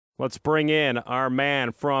Let's bring in our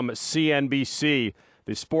man from CNBC,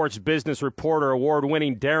 the sports business reporter,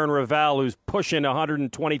 award-winning Darren Rovell, who's pushing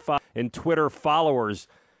 125 in Twitter followers.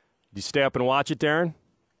 Did you stay up and watch it, Darren?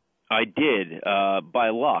 I did, by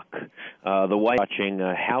luck. The wife watching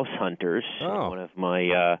House Hunters. Oh. One of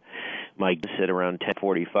my guests at around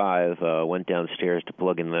 10:45 went downstairs to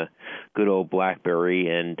plug in the good old BlackBerry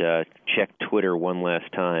and checked Twitter one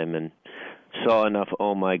last time and saw enough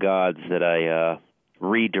oh my gods that I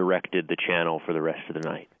redirected the channel for the rest of the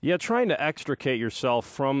night. Yeah, trying to extricate yourself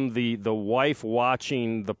from the wife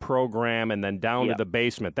watching the program and then down to the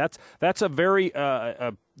basement. That's a very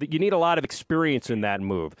you need a lot of experience in that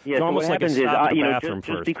move. Yeah, it's so almost what like happens a stop at the bathroom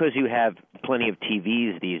just first. because you have plenty of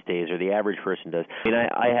TVs these days, or the average person does. I mean,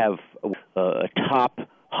 I have a top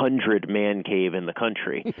 100 man cave in the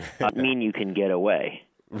country. Doesn't mean you can get away.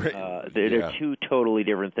 They're two totally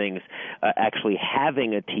different things. Actually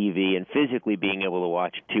having a TV and physically being able to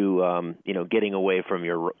watch to getting away from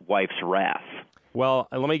your wife's wrath. Well,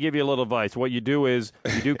 let me give you a little advice. What you do is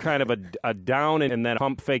you do kind of a down and then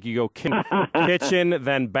pump fake. You go kitchen,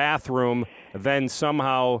 then bathroom, then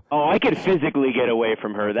somehow. Oh, I can physically get away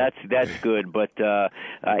from her. That's good, but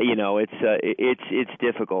it's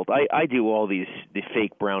difficult. I do all the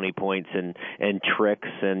fake brownie points and tricks,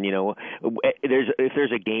 and if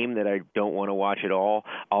there's a game that I don't want to watch at all,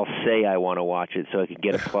 I'll say I want to watch it so I can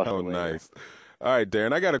get a plus. Oh, nice. All right,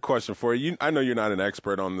 Darren, I got a question for you. I know you're not an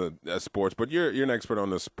expert on the sports, but you're an expert on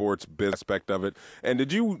the sports business aspect of it. And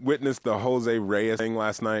did you witness the Jose Reyes thing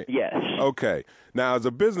last night? Yes. Okay. Now, as a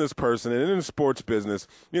business person and in the sports business,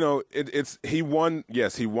 he won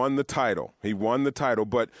the title. He won the title,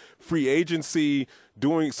 but free agency,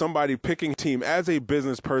 somebody picking a team as a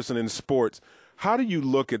business person in sports, how do you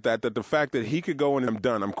look at that the fact that he could go and I'm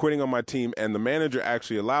done, I'm quitting on my team, and the manager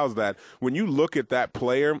actually allows that? When you look at that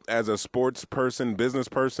player as a sports person, business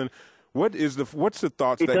person, what's the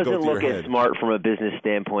thoughts that go through your head? It doesn't look as smart from a business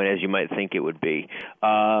standpoint as you might think it would be.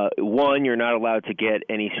 One, you're not allowed to get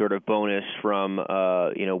any sort of bonus from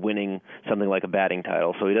winning something like a batting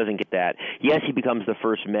title, so he doesn't get that. Yes, he becomes the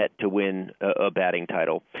first Met to win a batting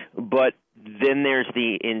title, but then there's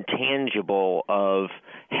the intangible of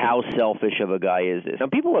how selfish of a guy is this. Now,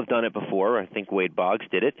 people have done it before. I think Wade Boggs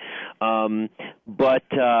did it.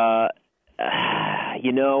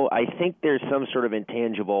 I think there's some sort of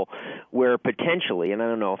intangible where potentially, and I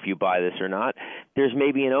don't know if you buy this or not, there's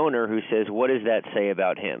maybe an owner who says, what does that say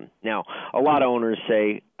about him? Now, a lot of owners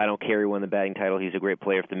say, I don't care, he won the batting title, he's a great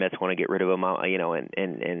player. If the Mets want to get rid of him, and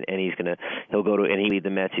he'll go to, and he lead the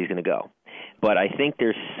Mets, he's going to go. But I think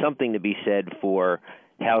there's something to be said for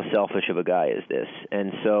how selfish of a guy is this.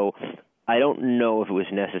 And so I don't know if it was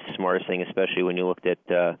necessarily the smartest thing, especially when you looked at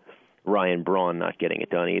Ryan Braun not getting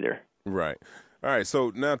it done either. Right. All right,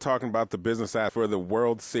 so now talking about the business aspect for the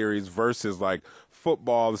World Series versus like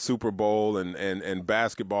football, the Super Bowl, and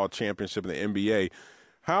basketball championship in the NBA,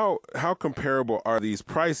 how comparable are these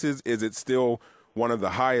prices? Is it still one of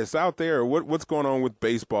the highest out there? Or what's going on with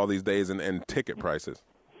baseball these days and ticket prices?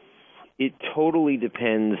 It totally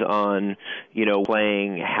depends on,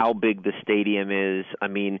 playing, how big the stadium is. I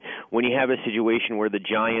mean, when you have a situation where the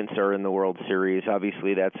Giants are in the World Series,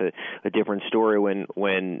 obviously that's a different story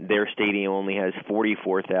when their stadium only has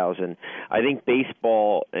 44,000. I think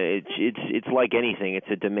baseball, it's like anything.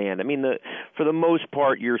 It's a demand. I mean, for the most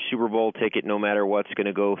part, your Super Bowl ticket, no matter what's going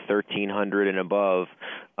to go $1,300 and above.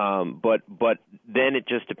 But then it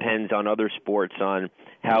just depends on other sports on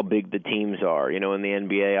how big the teams are. In the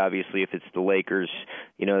NBA, obviously, if it's the Lakers,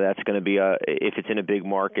 that's going to be if it's in a big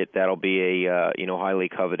market, that'll be a highly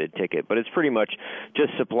coveted ticket. But it's pretty much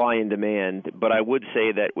just supply and demand. But I would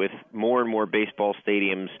say that with more and more baseball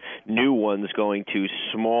stadiums, new ones going to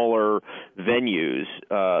smaller venues,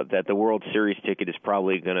 that the World Series ticket is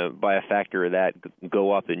probably going to, by a factor of that,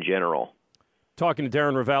 go up in general. Talking to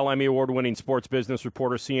Darren Rovell, Emmy Award-winning sports business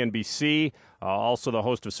reporter, CNBC, also the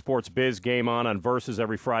host of Sports Biz Game On Versus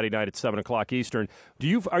every Friday night at 7 o'clock Eastern.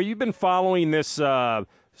 Are you been following this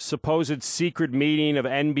supposed secret meeting of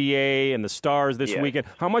NBA and the stars this weekend?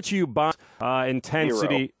 How much are you buying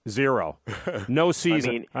intensity? Zero. No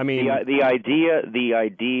season. I mean, the idea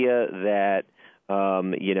that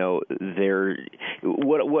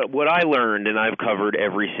what I learned, and I've covered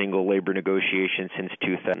every single labor negotiation since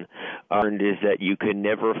 2000, learned is that you can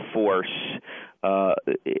never force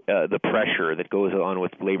the pressure that goes on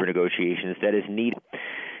with labor negotiations that is needed.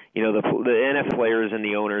 The NFL players and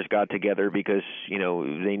the owners got together because,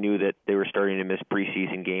 they knew that they were starting to miss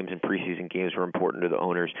preseason games, and preseason games were important to the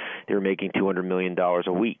owners. They were making $200 million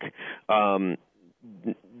a week.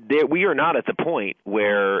 We are not at the point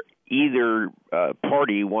where either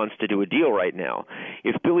party wants to do a deal right now.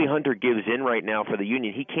 If Billy Hunter gives in right now for the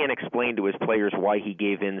union, he can't explain to his players why he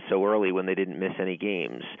gave in so early when they didn't miss any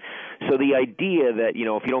games. So the idea that,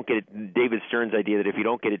 if you don't get it, David Stern's idea that if you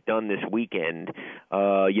don't get it done this weekend,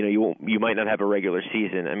 you might not have a regular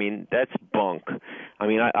season. I mean, that's bunk. I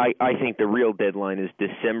mean, I think the real deadline is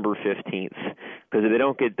December 15th, because if they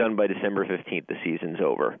don't get done by December 15th, the season's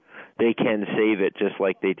over. They can save it just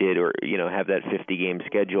like they did, or have that 50-game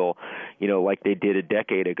schedule, like they did a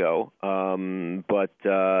decade ago. But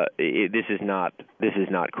this is not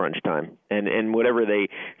crunch time, and whatever they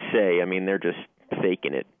say, I mean, they're just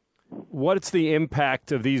faking it. What's the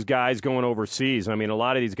impact of these guys going overseas? I mean, a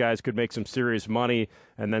lot of these guys could make some serious money,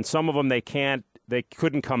 and then some of them they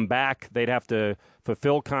couldn't come back. They'd have to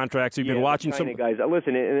fulfill contracts. You've been watching some guys.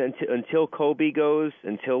 Listen, until Kobe goes,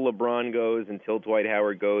 until LeBron goes, until Dwight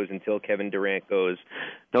Howard goes, until Kevin Durant goes,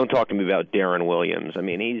 don't talk to me about Darren Williams. I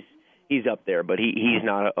mean, he's up there, but he's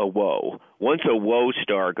not a woe. Once a woe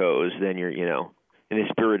star goes, then you're in the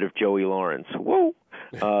spirit of Joey Lawrence. Whoa.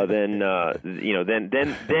 Then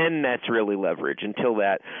that's really leverage. Until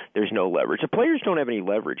that, there's no leverage. The players don't have any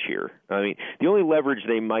leverage here. I mean, the only leverage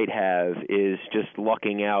they might have is just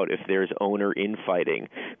lucking out if there's owner infighting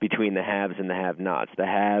between the haves and the have-nots. The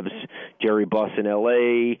haves, Jerry Buss in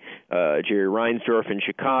L.A., Jerry Reinsdorf in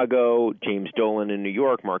Chicago, James Dolan in New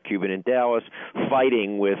York, Mark Cuban in Dallas,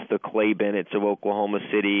 fighting with the Clay Bennetts of Oklahoma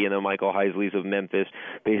City and the Michael Heisleys of Memphis,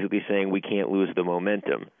 basically saying we can't lose the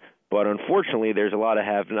momentum. But unfortunately, there's a lot of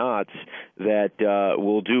have-nots that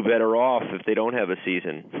will do better off if they don't have a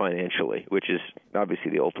season financially, which is obviously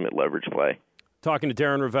the ultimate leverage play. Talking to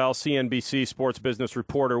Darren Rovell, CNBC sports business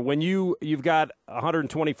reporter. When you've got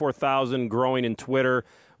 124,000 growing in Twitter,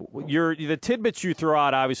 the tidbits you throw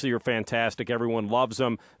out obviously are fantastic. Everyone loves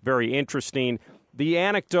them. Very interesting. The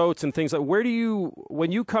anecdotes and things like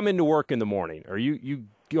when you come into work in the morning or you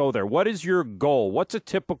go there, what is your goal? What's a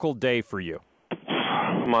typical day for you?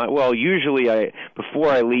 Usually before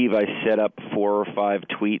I leave, I set up 4 or 5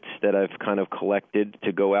 tweets that I've kind of collected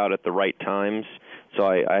to go out at the right times. So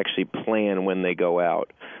I actually plan when they go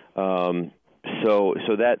out. So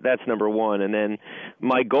that's number one. And then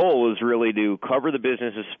my goal is really to cover the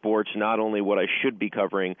business of sports, not only what I should be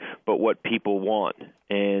covering, but what people want.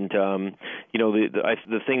 And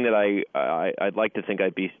the thing that I'd like to think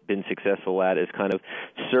I've been successful at is kind of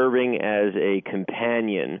serving as a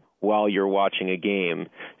companion while you're watching a game,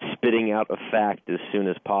 spitting out a fact as soon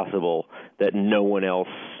as possible that no one else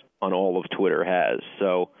on all of Twitter has.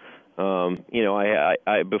 So,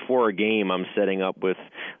 I before a game, I'm setting up with,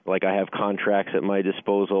 I have contracts at my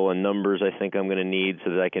disposal and numbers I think I'm going to need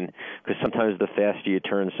so that I can, because sometimes the faster you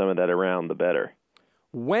turn some of that around, the better.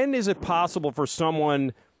 When is it possible for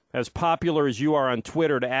someone as popular as you are on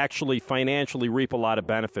Twitter to actually financially reap a lot of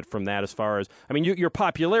benefit from that? As far as, I mean, your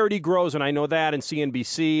popularity grows, and I know that, and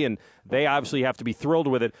CNBC, and they obviously have to be thrilled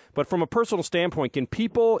with it. But from a personal standpoint, can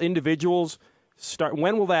individuals start?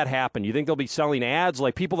 When will that happen? Do you think they'll be selling ads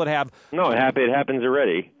like people that have? No, it happens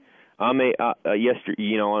already.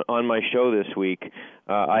 Yesterday, on my show this week,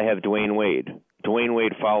 I have Dwayne Wade. Dwayne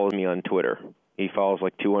Wade follows me on Twitter. He follows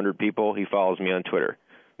 200 people. He follows me on Twitter.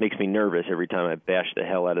 Makes me nervous every time I bash the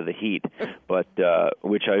hell out of the Heat, but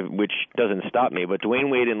which doesn't stop me. But Dwayne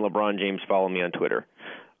Wade and LeBron James follow me on Twitter.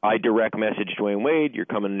 I direct message Dwayne Wade. You're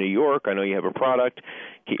coming to New York. I know you have a product.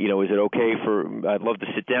 Is it okay I'd love to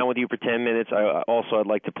sit down with you for 10 minutes. I'd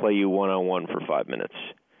like to play you one-on-one for 5 minutes.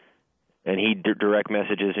 And he direct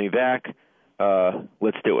messages me back.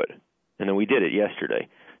 Let's do it. And then we did it yesterday.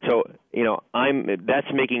 So, that's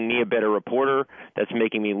making me a better reporter. That's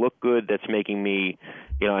making me look good. That's making me,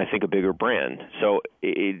 I think, a bigger brand. So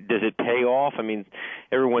does it pay off? I mean,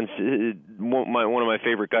 one of my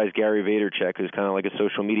favorite guys, Gary Vaynerchuk, who's kind of like a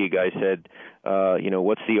social media guy, said,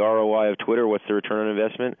 what's the ROI of Twitter? What's the return on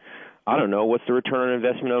investment? I don't know. What's the return on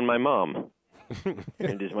investment on my mom?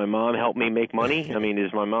 And does my mom help me make money? I mean,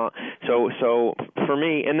 is my mom so for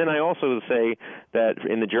me? And then I also say that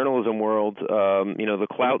in the journalism world, the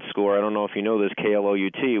Clout Score. I don't know if you know this,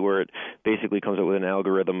 KLOUT, where it basically comes up with an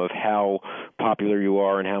algorithm of how popular you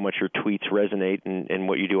are and how much your tweets resonate and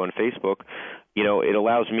what you do on Facebook. It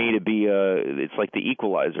allows me to be it's like the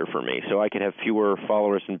equalizer for me. So I could have fewer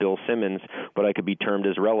followers than Bill Simmons, but I could be termed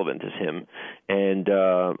as relevant as him. And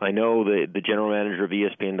I know that the general manager of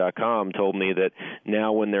ESPN.com told me that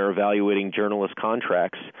now when they're evaluating journalist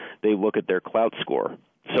contracts, they look at their Clout Score.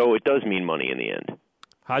 So it does mean money in the end.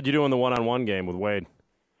 How'd you do in the one-on-one game with Wade?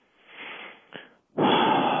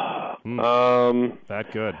 That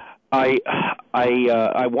good. I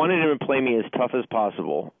wanted him to play me as tough as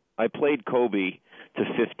possible. I played Kobe to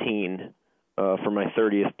 15 for my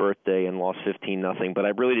 30th birthday and lost 15-0, but I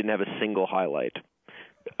really didn't have a single highlight.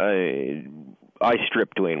 I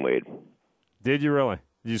stripped Dwayne Wade. Did you really?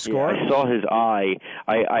 Did you score? Yeah, I saw his eye.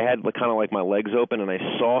 I had kind of like my legs open, and I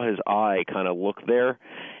saw his eye kind of look there,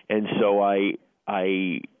 and so I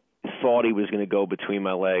thought he was going to go between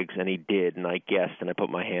my legs, and he did, and I guessed, and I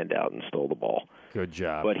put my hand out and stole the ball. Good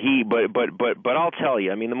job. But I'll tell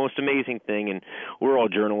you, I mean, the most amazing thing, and we're all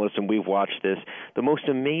journalists and we've watched this, the most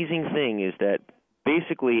amazing thing is that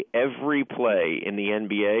basically every play in the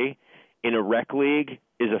NBA in a rec league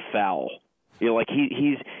is a foul. You know, like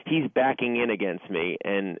he's backing in against me,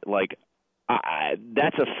 and like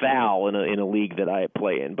that's a foul in a league that I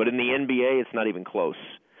play in. But in the NBA, it's not even close.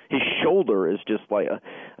 His shoulder is just like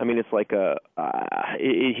it's like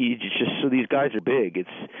he just, so these guys are big.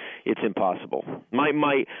 It's impossible.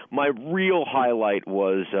 My real highlight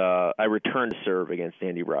was I returned to serve against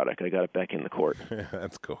Andy Roddick. I got it back in the court.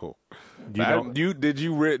 That's cool.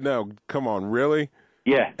 No, come on, really?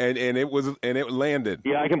 Yeah. And it landed.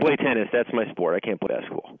 Yeah, I can play tennis. That's my sport. I can't play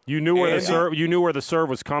basketball. You knew where the serve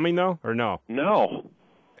was coming though, or no? No.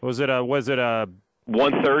 Was it a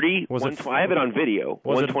 130? I have it on video.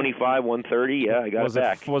 125, 130. Yeah, I got it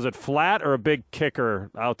back. Was it flat or a big kicker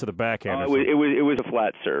out to the backhand? It was a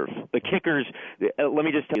flat serve. The kickers. Let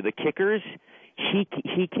me just tell you, the kickers.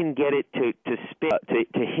 He can get it to spin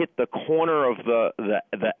to hit the corner of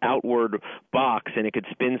the outward box, and it could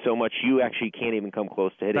spin so much you actually can't even come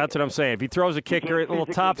close to hitting. That's what I'm saying. If he throws a kicker, a little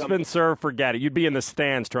top spin serve, forget it. You'd be in the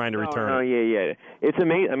stands trying to return. Oh yeah. It's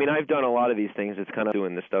amazing. I mean, I've done a lot of these things. It's kind of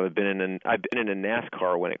doing this stuff. I've been in a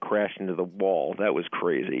NASCAR when it crashed into the wall. That was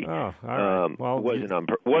crazy. Oh, all right. Well, wasn't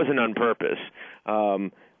on purpose.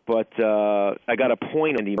 But I got a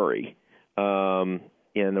point on Andy Murray.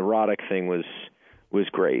 And the Roddick thing was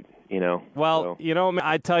great, you know. Well,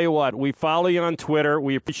 I tell you what, we follow you on Twitter.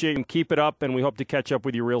 We appreciate you. Keep it up, and we hope to catch up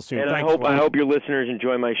with you real soon. And Thanks, I hope your listeners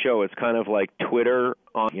enjoy my show. It's kind of like Twitter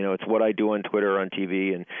it's what I do on Twitter, on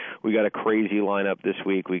TV, and we got a crazy lineup this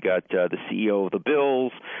week. We got the CEO of the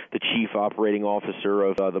Bills, the chief operating officer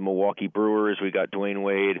of the Milwaukee Brewers. We got Dwayne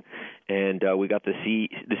Wade, and we got the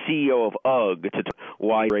CEO of UGG.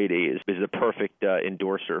 Why Brady is the perfect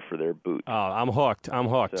endorser for their boots. Oh, I'm hooked.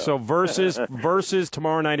 So versus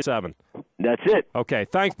tomorrow night at 7. That's it. Okay,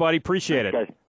 thanks, buddy. Appreciate it. Guys.